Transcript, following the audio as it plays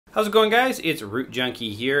How's it going, guys? It's Root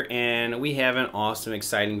Junkie here, and we have an awesome,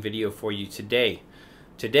 exciting video for you today.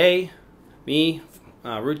 Today, me,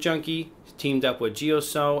 Root Junkie, teamed up with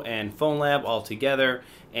GeoSnow and PhoneLab all together,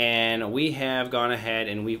 and we have gone ahead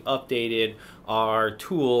and we've updated our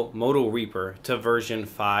tool MotoReaper to version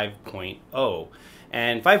 5.0.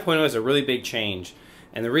 And 5.0 is a really big change.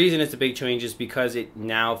 And the reason it's a big change is because it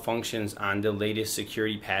now functions on the latest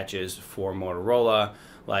security patches for Motorola,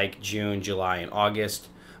 like June, July, and August.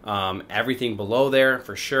 Everything below there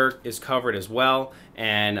for sure is covered as well,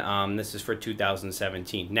 and this is for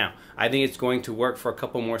 2017. Now, I think it's going to work for a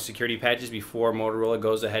couple more security patches before Motorola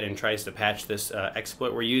goes ahead and tries to patch this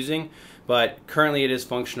exploit we're using, but currently it is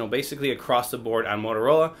functional basically across the board on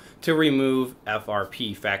Motorola to remove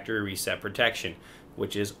FRP, factory reset protection,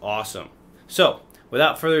 which is awesome. So,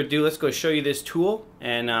 without further ado, let's go show you this tool,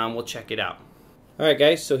 and we'll check it out. Alright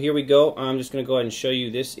guys, so here we go. I'm just going to go ahead and show you.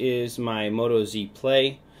 This is my Moto Z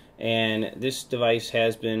Play. And this device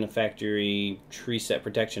has been factory reset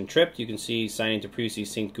protection tripped. You can see sign into previously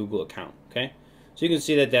synced Google account. Okay, so you can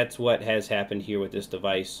see that that's what has happened here with this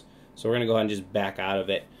device. So we're going to go ahead and just back out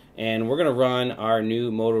of it, and we're going to run our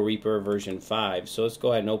new MotoReaper version 5. So let's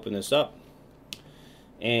go ahead and open this up,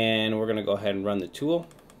 and we're going to go ahead and run the tool.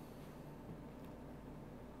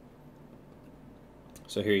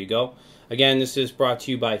 So here you go. Again, this is brought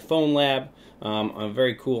to you by PhoneLab. A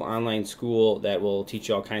very cool online school that will teach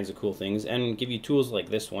you all kinds of cool things and give you tools like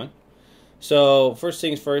this one. So first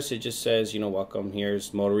things first, it just says, welcome,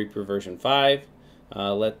 here's MotoReaper version 5.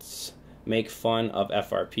 Let's make fun of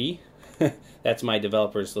FRP. That's my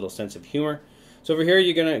developer's little sense of humor. So over here,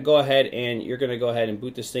 you're going to go ahead and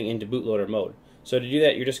boot this thing into bootloader mode. So to do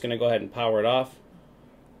that, you're just going to go ahead and power it off.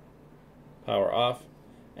 Power off.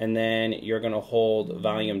 And then you're going to hold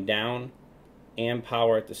volume down and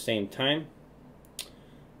power at the same time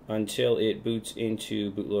until it boots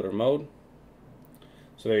into bootloader mode.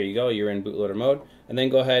 So there you go, you're in bootloader mode. And then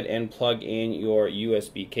go ahead and plug in your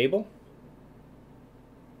USB cable.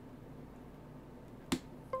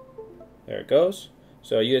 There it goes.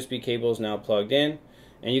 So USB cable is now plugged in.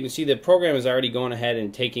 And you can see the program is already going ahead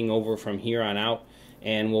and taking over from here on out,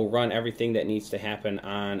 and will run everything that needs to happen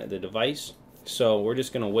on the device. So we're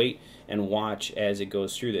just going to wait and watch as it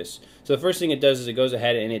goes through this. So the first thing it does is it goes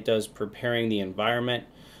ahead and it does preparing the environment,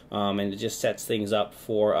 and it just sets things up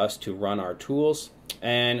for us to run our tools.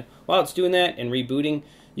 And while it's doing that and rebooting,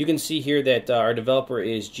 you can see here that our developer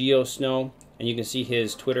is GeoSnow, and you can see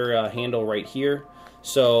his Twitter handle right here.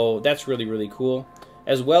 So that's really, really cool.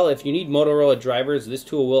 As well, if you need Motorola drivers, this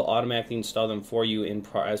tool will automatically install them for you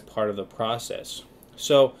as part of the process.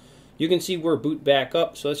 So you can see we're boot back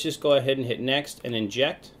up, so let's just go ahead and hit next and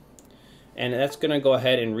inject. And that's going to go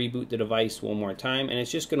ahead and reboot the device one more time, and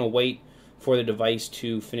it's just going to wait for the device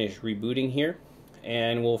to finish rebooting here,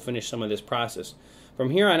 and we'll finish some of this process. From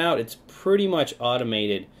here on out, it's pretty much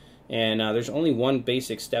automated, and there's only one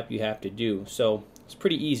basic step you have to do, so it's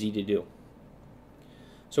pretty easy to do.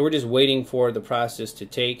 So we're just waiting for the process to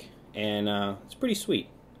take, and it's pretty sweet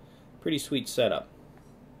setup.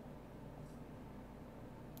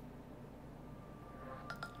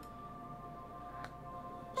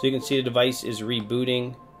 So you can see the device is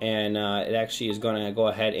rebooting, and it actually is going to go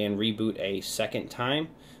ahead and reboot a second time.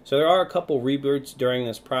 So there are a couple reboots during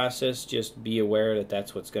this process. Just be aware that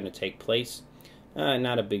that's what's going to take place.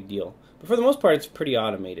 Not a big deal. But for the most part, it's pretty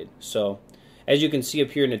automated. So as you can see up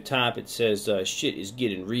here in the top, it says, shit is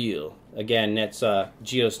getting real. Again, that's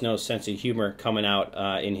GeoSnow's sense of humor coming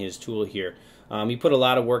out in his tool here. He put a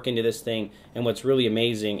lot of work into this thing, and what's really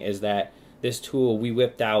amazing is that this tool we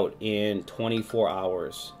whipped out in 24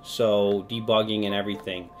 hours, so debugging and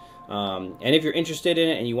everything. And if you're interested in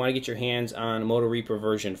it and you want to get your hands on MotoReaper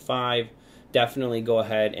version 5, definitely go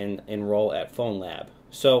ahead and enroll at PhoneLab.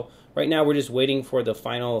 So right now we're just waiting for the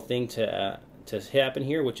final thing to happen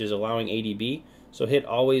here, which is allowing ADB. So hit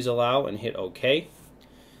always allow and hit OK.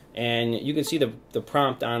 And you can see the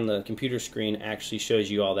prompt on the computer screen actually shows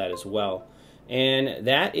you all that as well. And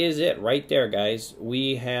that is it right there, guys.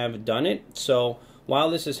 We have done it. So while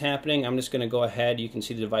this is happening, I'm just going to go ahead. You can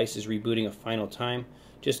see the device is rebooting a final time.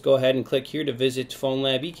 Just go ahead and click here to visit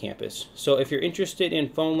PhoneLab eCampus. So if you're interested in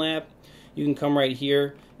PhoneLab, you can come right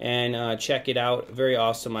here and check it out. Very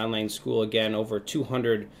awesome online school. Again, over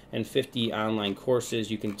 250 online courses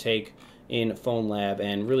you can take in PhoneLab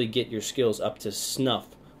and really get your skills up to snuff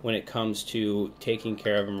when it comes to taking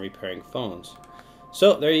care of and repairing phones.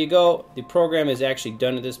 So there you go. The program is actually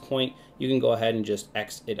done at this point. You can go ahead and just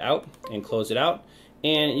X it out and close it out.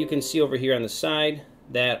 And you can see over here on the side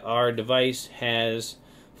that our device has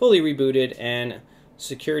fully rebooted and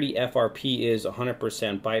security FRP is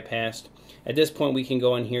 100% bypassed. At this point, we can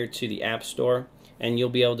go in here to the App Store, and you'll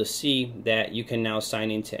be able to see that you can now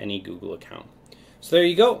sign into any Google account. So there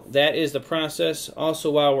you go. That is the process.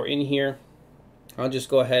 Also, while we're in here, I'll just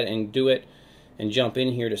go ahead and do it and jump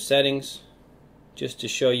in here to settings just to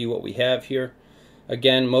show you what we have here.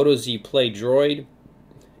 Again, Moto Z Play Droid,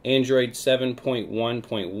 Android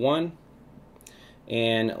 7.1.1,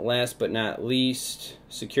 and last but not least,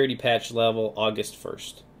 security patch level August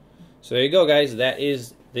 1st. So there you go, guys. That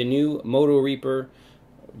is the new MotoReaper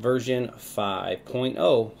version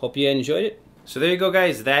 5.0. Hope you enjoyed it. So there you go,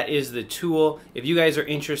 guys. That is the tool. If you guys are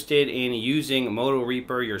interested in using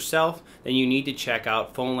MotoReaper yourself, then you need to check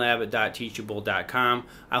out phonelab.teachable.com.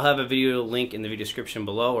 I'll have a video link in the video description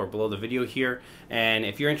below or below the video here. And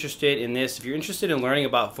if you're interested in this, if you're interested in learning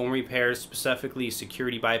about phone repairs, specifically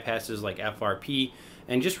security bypasses like FRP,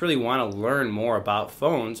 and just really want to learn more about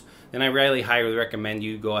phones, then I really highly recommend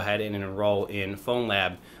you go ahead and enroll in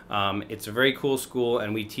PhoneLab. It's a very cool school,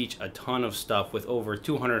 and we teach a ton of stuff with over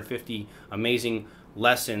 250 amazing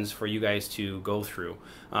lessons for you guys to go through.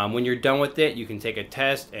 When you're done with it, you can take a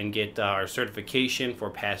test and get our certification for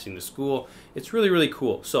passing the school. It's really, really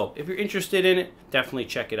cool. So if you're interested in it, definitely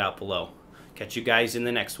check it out below. Catch you guys in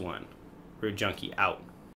the next one. Rear Junkie out.